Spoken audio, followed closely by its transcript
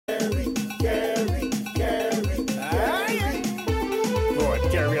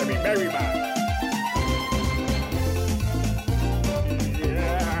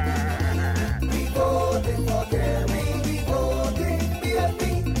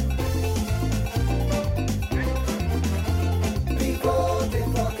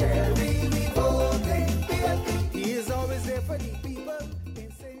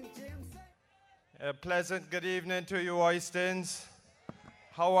A pleasant good evening to you, Oystons.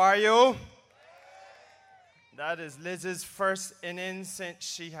 How are you? That is Liz's first inning since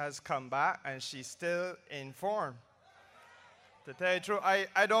she has come back, and she's still in form. To tell you the truth,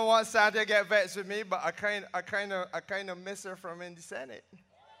 I don't want Santa to get vexed with me, but I kind of miss her from in the Senate.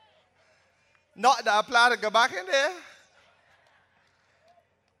 Not that I plan to go back in there.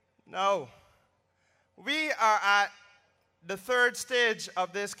 No. We are at the third stage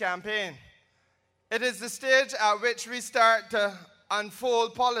of this campaign. It is the stage at which we start to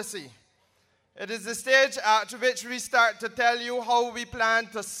unfold policy. It is the stage at which we start to tell you how we plan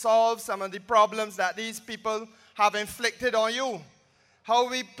to solve some of the problems that these people have inflicted on you. How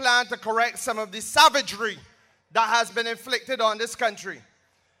we plan to correct some of the savagery that has been inflicted on this country.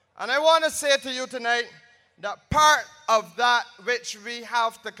 And I want to say to you tonight that part of that which we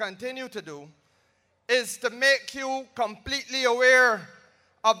have to continue to do is to make you completely aware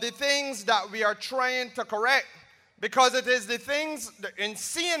of the things that we are trying to correct, because it is the things, in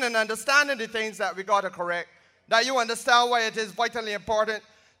seeing and understanding the things that we got to correct, that you understand why it is vitally important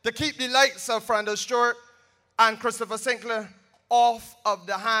to keep the likes of Frandel Stewart and Christopher Sinclair off of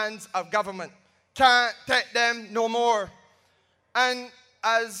the hands of government. Can't take them no more. And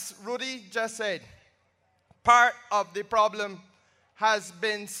as Rudy just said, part of the problem has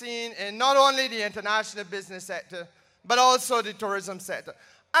been seen in not only the international business sector, but also the tourism sector.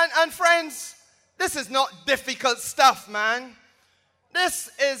 And friends, this is not difficult stuff, man.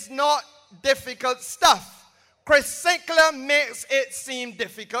 This is not difficult stuff. Chris Sinclair makes it seem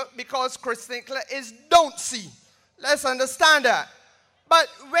difficult because Chris Sinclair is don't see. Let's understand that. But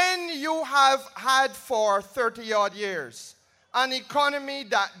when you have had for 30-odd years an economy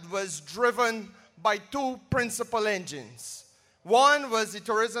that was driven by two principal engines, one was the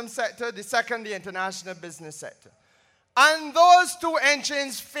tourism sector, the second the international business sector. And those two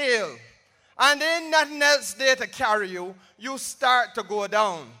engines fail, and then nothing else there to carry you, you start to go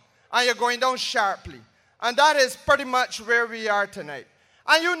down, and you're going down sharply. And that is pretty much where we are tonight.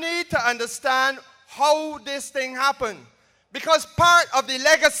 And you need to understand how this thing happened, because part of the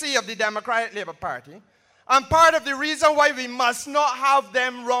legacy of the Democratic Labour Party, and part of the reason why we must not have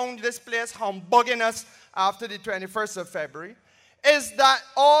them round this place humbugging us after the 21st of February, is that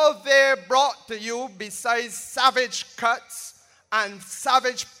all they brought to you, besides savage cuts and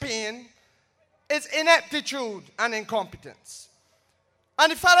savage pain, is ineptitude and incompetence.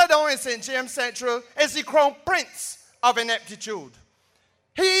 And the fellow down in St. James Central is the crown prince of ineptitude.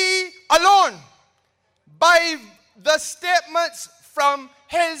 He alone, by the statements from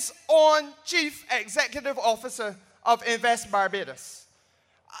his own chief executive officer of Invest Barbados,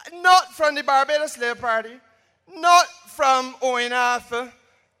 not from the Barbados Labour Party, not from Owen Arthur,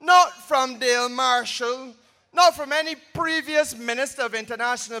 not from Dale Marshall, not from any previous minister of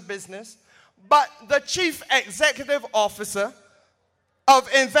international business, but the chief executive officer of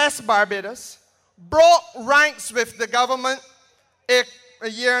Invest Barbados broke ranks with the government a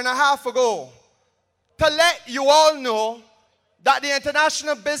year and a half ago to let you all know that the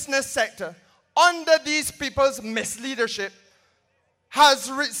international business sector, under these people's misleadership,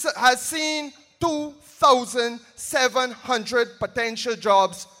 has seen 2,700 potential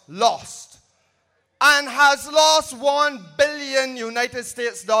jobs lost, and has lost $1 billion United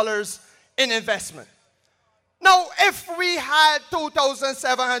States dollars in investment. Now, if we had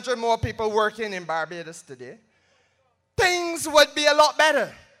 2,700 more people working in Barbados today, things would be a lot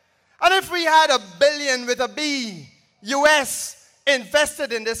better. And if we had $1 billion with a B, US,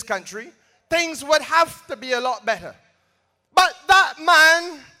 invested in this country, things would have to be a lot better. But that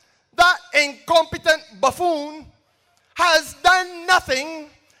man, that incompetent buffoon, has done nothing,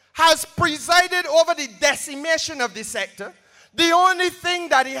 has presided over the decimation of the sector. The only thing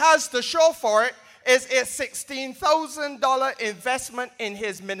that he has to show for it is a $16,000 investment in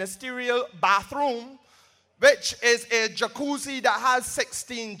his ministerial bathroom, which is a jacuzzi that has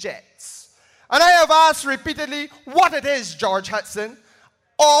 16 jets. And I have asked repeatedly what it is, George Hudson,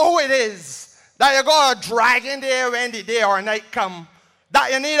 or who it is that you're going to drag in there when the day or night come,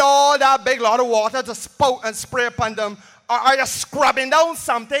 that you need all that big lot of water to spout and spray upon them. Or are you scrubbing down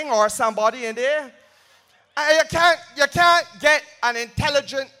something or somebody in there? You can't get an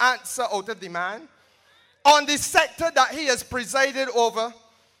intelligent answer out of the man on the sector that he has presided over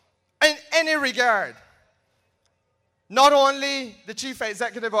in any regard. Not only the chief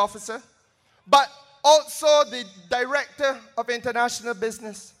executive officer, but also the director of international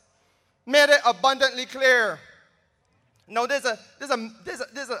business made it abundantly clear. Now there's a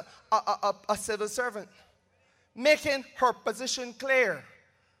civil servant making her position clear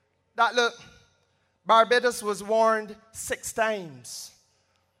that, look, Barbados was warned 6 times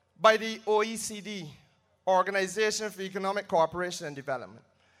by the OECD, Organization for Economic Cooperation and Development,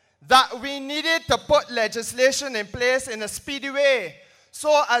 that we needed to put legislation in place in a speedy way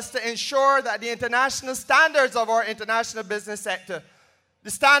so as to ensure that the international standards of our international business sector,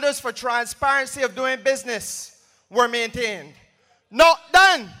 the standards for transparency of doing business, were maintained. Not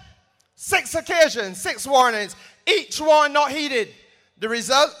done. 6 occasions, 6 warnings, each one not heeded. The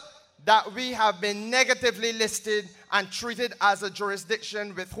result, that we have been negatively listed and treated as a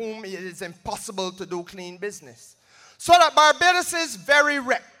jurisdiction with whom it is impossible to do clean business. So that Barbados' very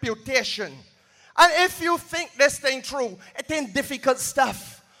reputation, and if you think this thing through, it ain't difficult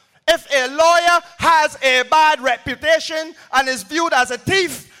stuff. If a lawyer has a bad reputation and is viewed as a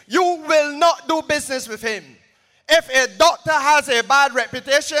thief, you will not do business with him. If a doctor has a bad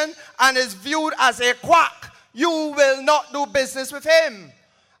reputation and is viewed as a quack, you will not do business with him.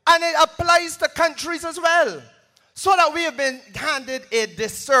 And it applies to countries as well. So that we have been handed a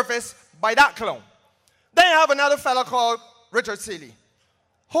disservice by that clown. Then you have another fellow called Richard Seeley,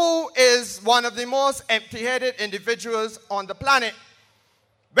 who is one of the most empty-headed individuals on the planet.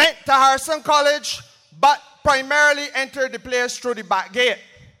 Went to Harrison College, but primarily entered the place through the back gate.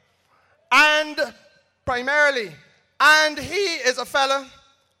 And he is a fellow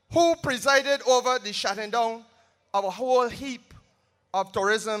who presided over the shutting down of a whole heap of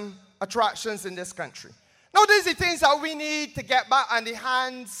tourism attractions in this country. Now, these are things that we need to get back on the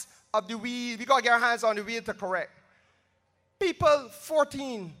hands of the wheel. We got to get our hands on the wheel to correct. People,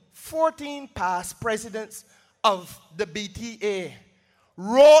 14 past presidents of the BTA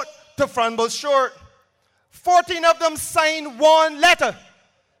wrote to Frontal Short. 14 of them signed one letter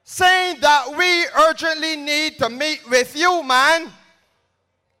saying that we urgently need to meet with you, man.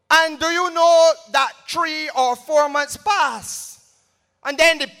 And do you know that 3 or 4 months passed? And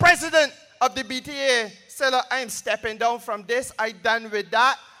then the president of the BTA said, look, I'm stepping down from this. I'm done with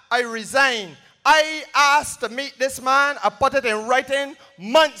that. I resign. I asked to meet this man. I put it in writing.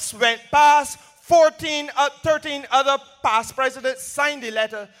 Months went past. 13 other past presidents signed the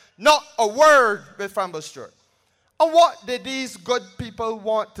letter. Not a word with Frontal Short. And what did these good people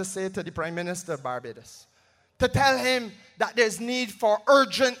want to say to the Prime Minister of Barbados? To tell him that there's need for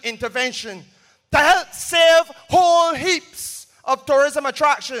urgent intervention to help save whole heaps of tourism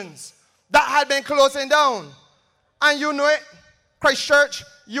attractions that had been closing down. And you know it, Christchurch,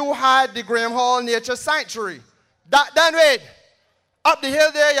 you had the Graham Hall Nature Sanctuary. That done with. Up the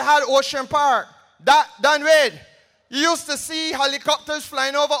hill there, you had Ocean Park. That done with. You used to see helicopters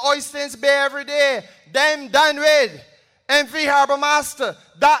flying over Oystins Bay every day. Them done with. MV Harbour Master.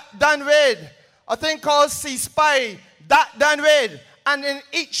 That done with. A thing called Sea Spy. That done with. And in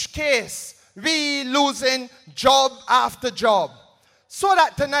each case, we losing job after job. So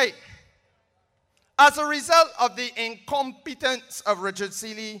that tonight, as a result of the incompetence of Richard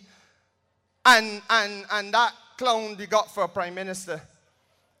Seeley and that clown they got for Prime Minister,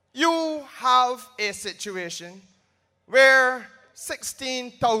 you have a situation where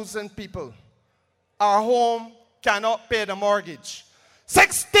 16,000 people are home, cannot pay the mortgage.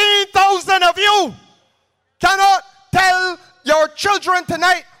 16,000 of you cannot tell your children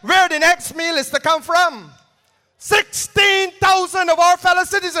tonight where the next meal is to come from. 16,000 of our fellow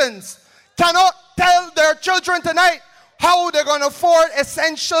citizens cannot tell their children tonight how they're going to afford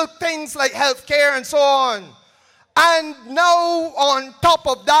essential things like health care and so on. And now, on top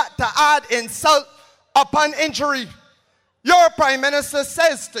of that, to add insult upon injury, your Prime Minister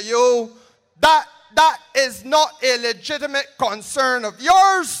says to you that that is not a legitimate concern of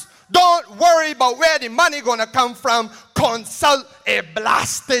yours. Don't worry about where the money going to come from. Consult a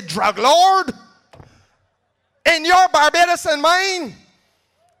blasted drug lord. In your Barbados and mine,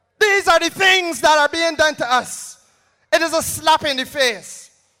 these are the things that are being done to us. It is a slap in the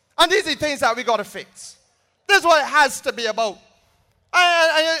face. And these are the things that we got to fix. This is what it has to be about.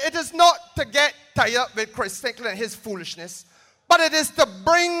 It is not to get tied up with Chris Tinkler and his foolishness, but it is to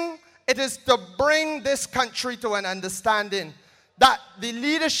bring this country to an understanding that the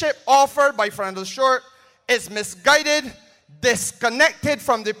leadership offered by Frontal Short is misguided, disconnected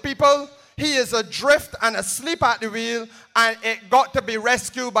from the people. He is adrift and asleep at the wheel, and it got to be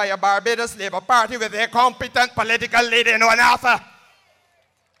rescued by a Barbados Labour Party with a competent political leader in one Arthur.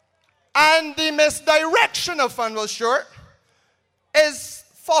 And the misdirection of Frontal Short is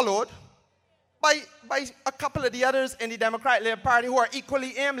followed by a couple of the others in the Democratic Labour Party who are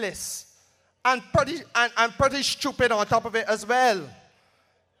equally aimless and pretty stupid on top of it as well.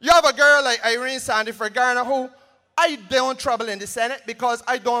 You have a girl like Irene Sandiford Garner who I don't trouble in the Senate because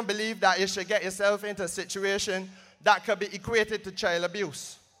I don't believe that you should get yourself into a situation that could be equated to child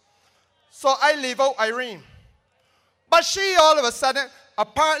abuse. So I leave out Irene. But she all of a sudden,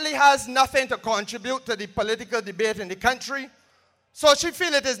 apparently has nothing to contribute to the political debate in the country. So she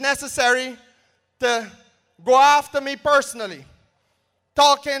feels it is necessary to go after me personally,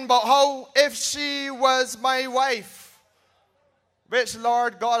 talking about how if she was my wife, which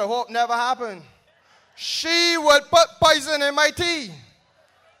Lord God I hope never happened, she would put poison in my tea.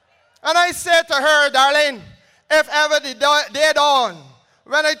 And I said to her, darling, if ever the day dawn,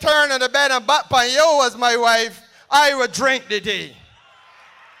 when I turn in the bed and butt upon you as my wife, I would drink the tea.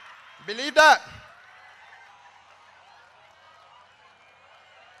 Believe that?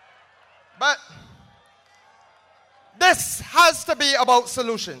 But this has to be about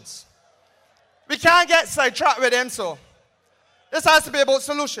solutions. We can't get sidetracked with them, so this has to be about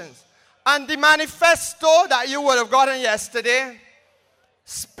solutions. And the manifesto that you would have gotten yesterday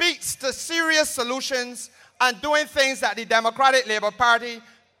speaks to serious solutions and doing things that the Democratic Labour Party,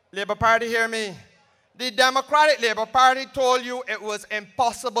 hear me, the Democratic Labour Party told you it was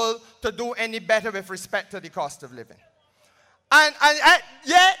impossible to do any better with respect to the cost of living. And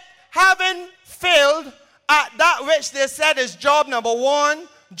yet, having failed at that which they said is job number 1,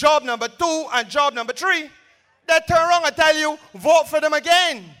 job number 2, and job number 3, they turn around and tell you, vote for them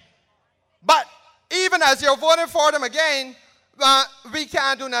again. But even as you're voting for them again, we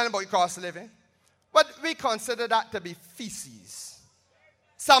can't do nothing about the cost of living. But we consider that to be feces.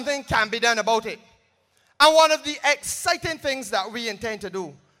 Something can be done about it. And one of the exciting things that we intend to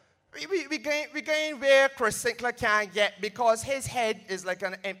do, we going where Chris Sinclair can't get because his head is like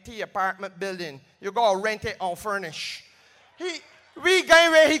an empty apartment building. You go rent it unfurnished. We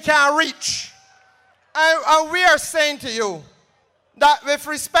going where he can't reach. And we are saying to you that with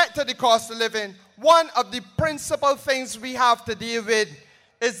respect to the cost of living, one of the principal things we have to deal with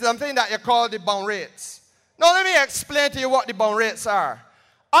is something that you call the bound rates. Now let me explain to you what the bound rates are.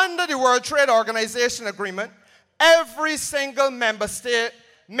 Under the World Trade Organization agreement, every single member state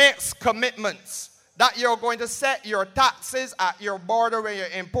makes commitments that you're going to set your taxes at your border when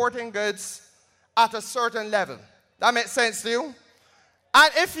you're importing goods at a certain level. That makes sense to you?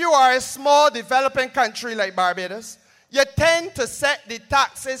 And if you are a small developing country like Barbados, you tend to set the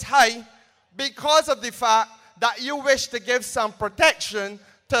taxes high because of the fact that you wish to give some protection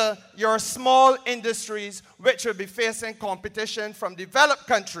to your small industries which will be facing competition from developed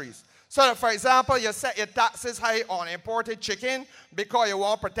countries. So that, for example, you set your taxes high on imported chicken because you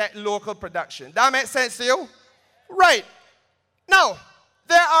want to protect local production. That makes sense to you? Right. Now,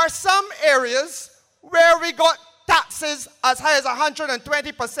 there are some areas where we got taxes as high as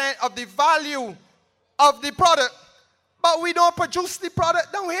 120% of the value of the product, but we don't produce the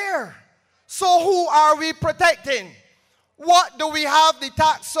product down here. So who are we protecting? What do we have the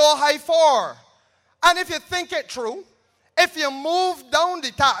tax so high for? And if you think it through, if you move down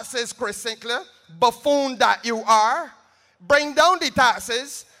the taxes, Chris Sinclair, buffoon that you are, bring down the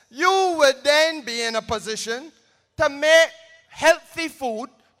taxes, you would then be in a position to make healthy food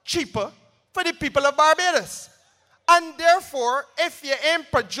cheaper for the people of Barbados. And therefore, if you're in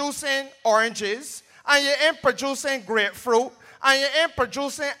producing oranges, and you're in producing grapefruit, and you're in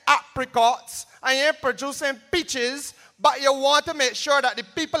producing apricots, and you're in producing peaches, but you want to make sure that the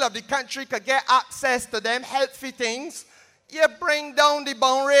people of the country can get access to them healthy things, you bring down the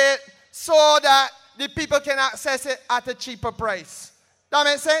bound rate so that the people can access it at a cheaper price. That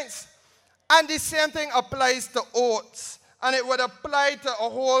makes sense? And the same thing applies to oats. And it would apply to a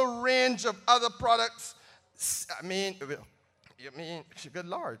whole range of other products. I mean, good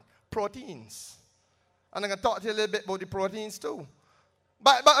Lord, proteins. And I'm going to talk to you a little bit about the proteins too.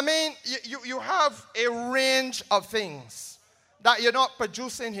 But I mean, you have a range of things that you're not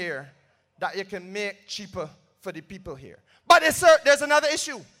producing here that you can make cheaper for the people here. But there's another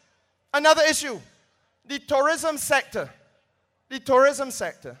issue. Another issue. The tourism sector. The tourism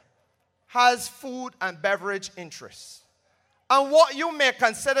sector has food and beverage interests. And what you may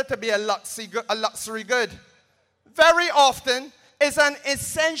consider to be a luxury good, very often is an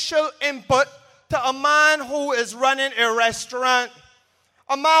essential input to a man who is running a restaurant,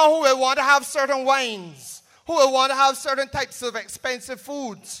 a man who will want to have certain wines, who will want to have certain types of expensive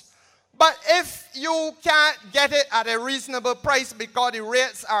foods. But if you can't get it at a reasonable price because the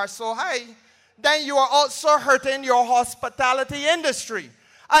rates are so high, then you are also hurting your hospitality industry.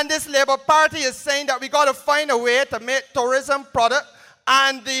 And this Labour Party is saying that we got to find a way to make tourism product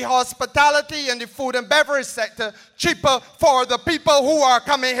and the hospitality and the food and beverage sector cheaper for the people who are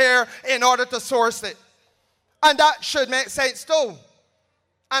coming here in order to source it. And that should make sense too.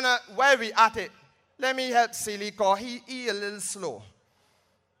 And while we at it, let me help Seeley because he a little slow.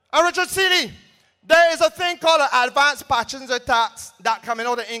 And Richard Seeley, there is a thing called an advanced passenger tax that coming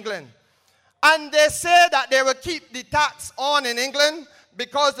out of England. And they say that they will keep the tax on in England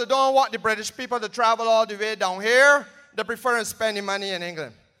because they don't want the British people to travel all the way down here, they prefer spending money in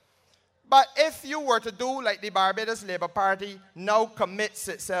England. But if you were to do like the Barbados Labour Party now commits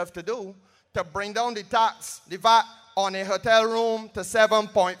itself to do, to bring down the tax, the VAT on a hotel room to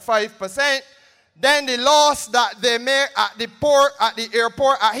 7.5%, then the loss that they make at the port, at the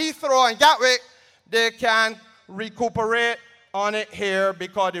airport, at Heathrow and Gatwick, they can recuperate on it here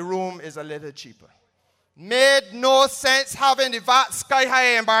because the room is a little cheaper. Made no sense having the VAT sky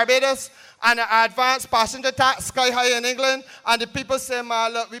high in Barbados and the advanced passenger tax sky high in England, and the people say,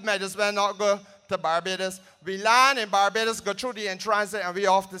 man, look, we might as well not go to Barbados. We land in Barbados, go through the in-transit, and we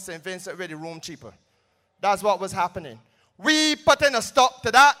off to St. Vincent with the room cheaper. That's what was happening. We put in a stop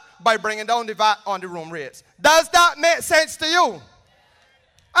to that by bringing down the VAT on the room rates. Does that make sense to you?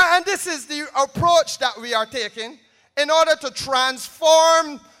 And this is the approach that we are taking in order to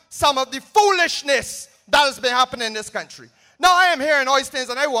transform some of the foolishness that has been happening in this country. Now, I am here in Oistins,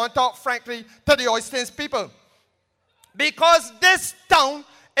 and I want to talk frankly to the Oistins people. Because this town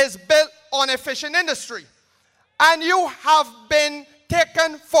is built on a fishing industry. And you have been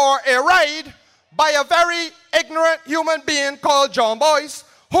taken for a ride by a very ignorant human being called John Boyce,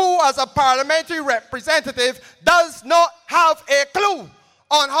 who, as a parliamentary representative, does not have a clue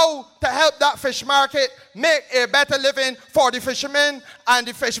on how to help that fish market make a better living for the fishermen and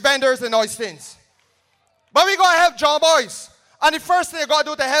the fish vendors in Oistins. But we got to help John Boyce. And the first thing you got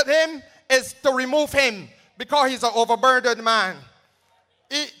to do to help him is to remove him because he's an overburdened man.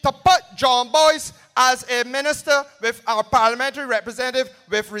 To put John Boyce as a minister with our parliamentary representative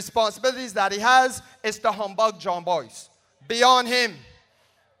with responsibilities that he has is to humbug John Boyce. Beyond him.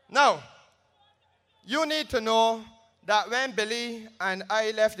 Now, you need to know that when Billy and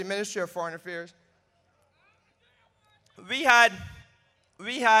I left the Ministry of Foreign Affairs, we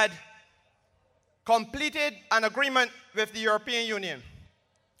had completed an agreement with the European Union.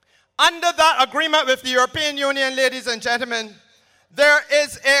 Under that agreement with the European Union, ladies and gentlemen, there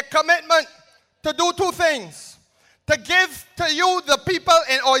is a commitment to do two things. To give to you, the people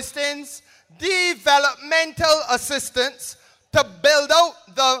in Oistins, developmental assistance to build out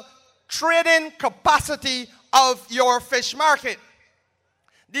the trading capacity of your fish market.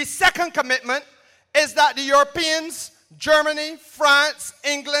 The second commitment is that the Europeans, Germany, France,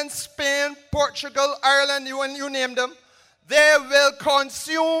 England, Spain, Portugal, Ireland, you name them, they will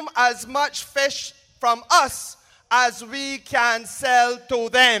consume as much fish from us as we can sell to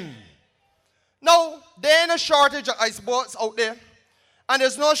them. Now, there ain't a shortage of ice boats out there, and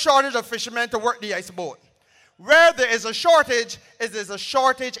there's no shortage of fishermen to work the ice boat. Where there is a shortage, there's a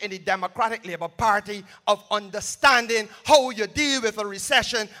shortage in the Democratic Labour Party of understanding how you deal with a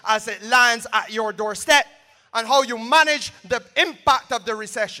recession as it lands at your doorstep and how you manage the impact of the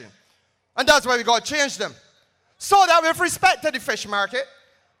recession. And that's why we got to change them. So that with respect to the fish market,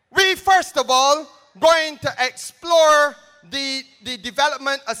 we first of all going to explore the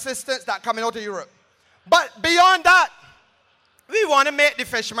development assistance that coming out of Europe. But beyond that, we want to make the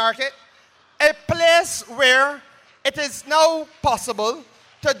fish market a place where it is now possible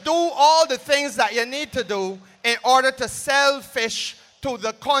to do all the things that you need to do in order to sell fish to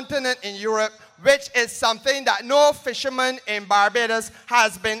the continent in Europe, which is something that no fisherman in Barbados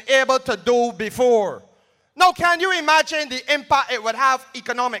has been able to do before. Now, can you imagine the impact it would have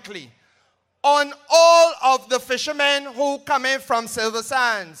economically on all of the fishermen who come in from Silver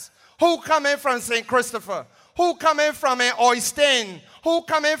Sands, who come in from St. Christopher, who come in from Oistin, who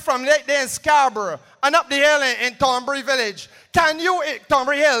come in from Lake Day in Scarborough, and up the hill in Thornbury Village.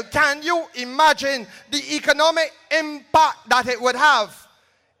 Thornbury Hill, can you imagine the economic impact that it would have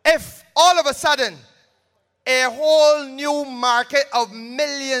if all of a sudden a whole new market of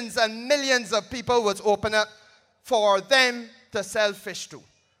millions and millions of people was opened up for them to sell fish to?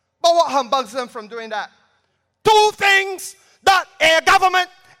 But what humbugs them from doing that? Two things that a government,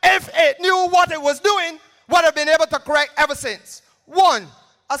 if it knew what it was doing, would have been able to correct ever since. One,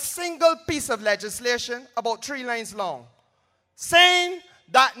 a single piece of legislation about 3 lines long, saying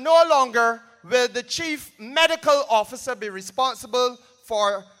that no longer will the chief medical officer be responsible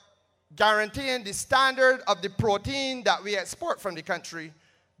for guaranteeing the standard of the protein that we export from the country,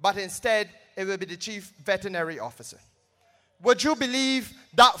 but instead it will be the chief veterinary officer. Would you believe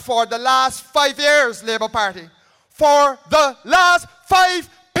that for the last 5 years, Labour Party, for the last 5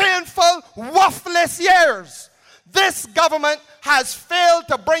 painful, worthless years, this government has failed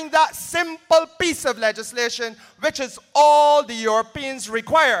to bring that simple piece of legislation, which is all the Europeans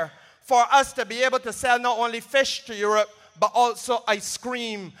require for us to be able to sell not only fish to Europe, but also ice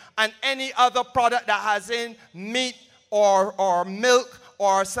cream and any other product that has in meat or milk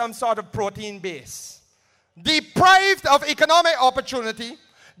or some sort of protein base. deprived of economic opportunity,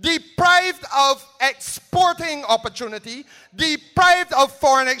 deprived of exporting opportunity, deprived of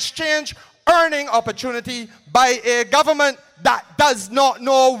foreign exchange earning opportunity by a government that does not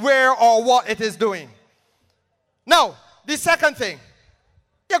know where or what it is doing. Now, the second thing,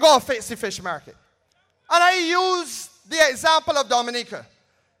 you go and fix the fish market. And I use the example of Dominica.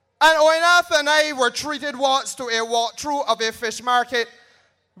 And Oinath and I were treated once to a walkthrough of a fish market.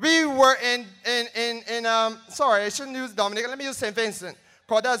 We were sorry, I shouldn't use Dominica. Let me use St. Vincent,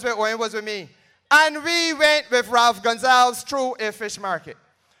 because that's where Owen was with me. And we went with Ralph Gonzalez through a fish market.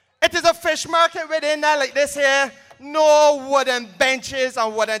 It is a fish market within there like this here. No wooden benches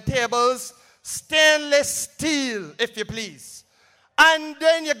and wooden tables. Stainless steel, if you please. And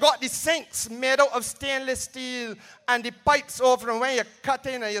then you got the sinks made out of stainless steel and the pipes over, and when you cut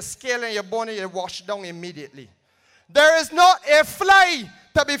in and you scale and you bone it, you wash down immediately. There is not a fly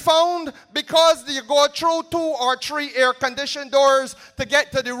to be found because you go through 2 or 3 air-conditioned doors to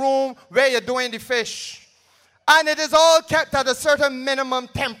get to the room where you're doing the fish. And it is all kept at a certain minimum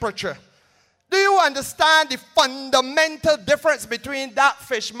temperature. Do you understand the fundamental difference between that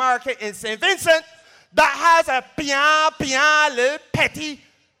fish market in St. Vincent that has a little petty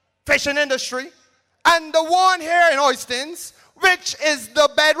fishing industry, and the one here in Oistins, which is the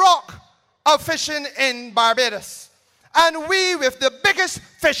bedrock of fishing in Barbados? And we, with the biggest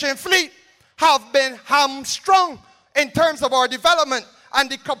fishing fleet, have been hamstrung in terms of our development and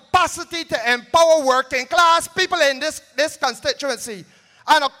the capacity to empower working class people in this constituency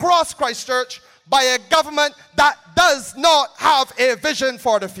and across Christchurch by a government that does not have a vision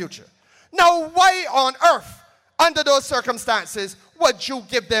for the future. Now, why on earth, under those circumstances, would you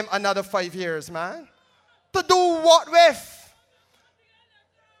give them another 5 years, man? To do what with?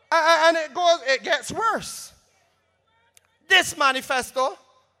 And it gets worse. This manifesto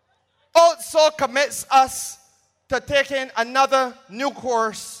also commits us to taking another new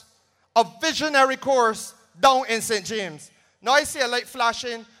course, a visionary course down in St. James. Now I see a light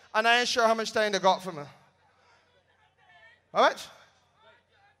flashing, and I ain't sure how much time they got for me. How much?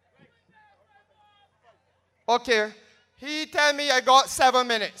 Okay, he tell me I got 7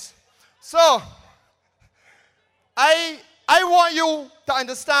 minutes. So, I want you to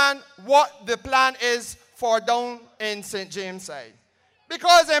understand what the plan is for down in St. James side.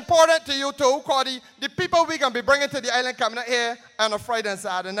 Because it's important to you too, because the people we're going to be bringing to the island coming out here on a Friday and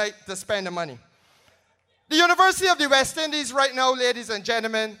Saturday night to spend the money. The University of the West Indies right now, ladies and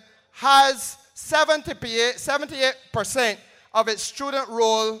gentlemen, has 78% of its student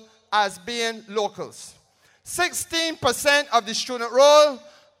roll as being locals. 16% of the student roll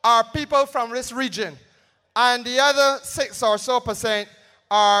are people from this region, and the other 6 or so percent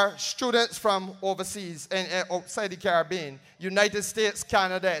are students from overseas and outside the Caribbean, United States,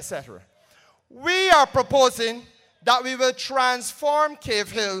 Canada, etc. We are proposing that we will transform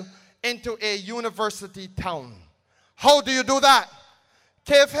Cave Hill into a university town. How do you do that?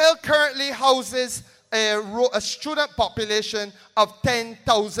 Cave Hill currently houses a student population of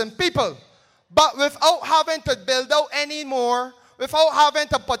 10,000 people. But without having to build out any more, without having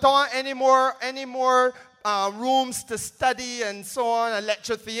to put on any more rooms to study and so on, and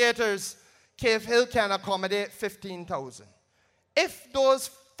lecture theaters, Cave Hill can accommodate 15,000. If those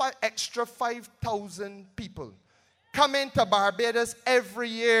extra 5,000 people come into Barbados every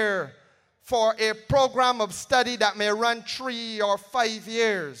year for a program of study that may run 3 or 5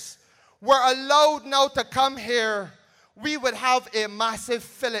 years, were allowed now to come here, we would have a massive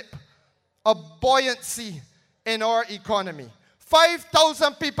fillip, a buoyancy in our economy.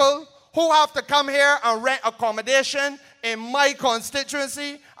 5,000 people who have to come here and rent accommodation in my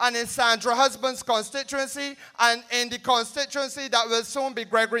constituency and in Sandra Husband's constituency and in the constituency that will soon be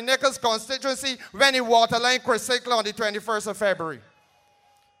Gregory Nichols' constituency when he waterline Chris Cycle on the 21st of February.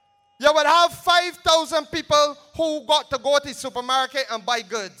 You would have 5,000 people who got to go to the supermarket and buy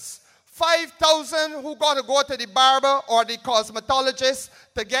goods. 5,000 who got to go to the barber or the cosmetologist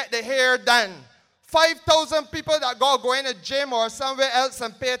to get the hair done. 5,000 people that got to go in a gym or somewhere else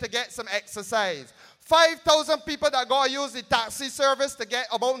and pay to get some exercise. 5,000 people that got to use the taxi service to get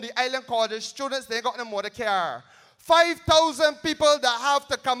about the island college students, they got no motor car. 5,000 people that have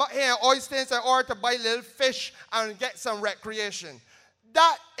to come up here in Oistins in order to buy little fish and get some recreation.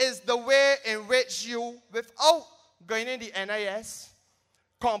 That is the way in which you, without going in the NIS,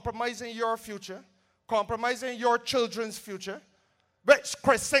 compromising your future, compromising your children's future, which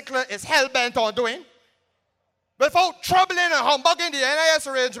Chris Sinclair is hell-bent on doing, without troubling and humbugging the NIS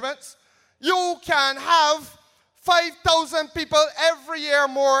arrangements, you can have 5,000 people every year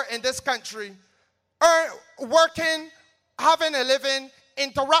more in this country working, having a living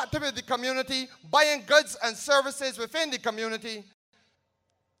interacting with the community, buying goods and services within the community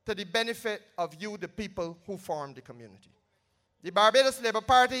to the benefit of you, the people who form the community. The Barbados Labour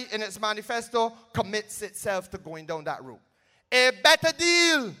Party, in its manifesto, commits itself to going down that route. A better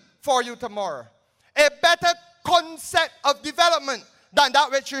deal for you tomorrow. A better concept of development than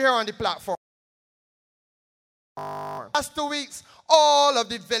that which you hear on the platform. Last 2 weeks, all of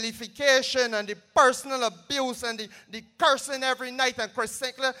the vilification and the personal abuse and the cursing every night, and Chris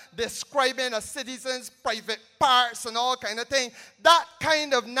Sinclair describing a citizen's private parts and all kind of thing, that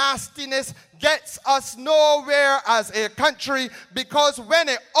kind of nastiness gets us nowhere as a country, because when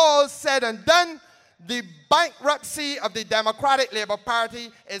it all said and done, the bankruptcy of the Democratic Labour Party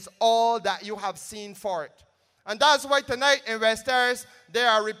is all that you have seen for it. And that's why tonight in West Terrace, they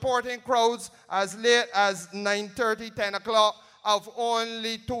are reporting crowds as late as 9:30, 10 o'clock of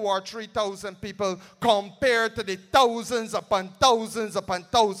only 2,000 or 3,000 people compared to the thousands upon thousands upon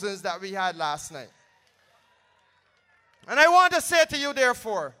thousands that we had last night. And I want to say to you,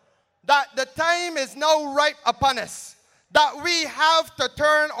 therefore, that the time is now ripe upon us, that we have to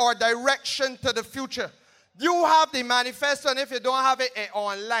turn our direction to the future. You have the manifesto, and if you don't have it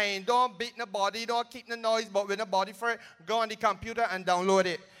online, don't beat nobody, don't keep the noise, but with nobody for it, go on the computer and download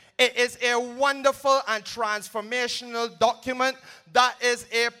it. It is a wonderful and transformational document that is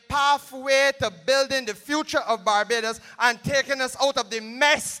a pathway to building the future of Barbados and taking us out of the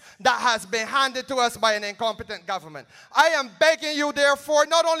mess that has been handed to us by an incompetent government. I am begging you, therefore,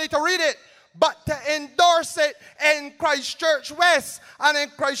 not only to read it, but to endorse it in Christchurch West and in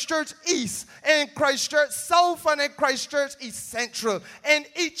Christchurch East, in Christchurch South and in Christchurch East Central, in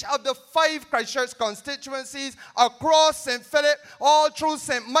each of the 5 Christchurch constituencies across St. Philip, all through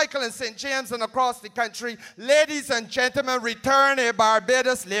St. Michael and St. James and across the country. Ladies and gentlemen, return a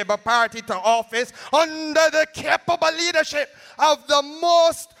Barbados Labour Party to office under the capable leadership of the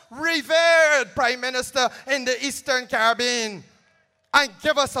most revered Prime Minister in the Eastern Caribbean, and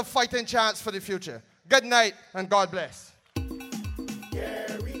give us a fighting chance for the future. Good night, and God bless.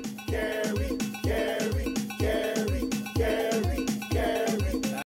 Kerri.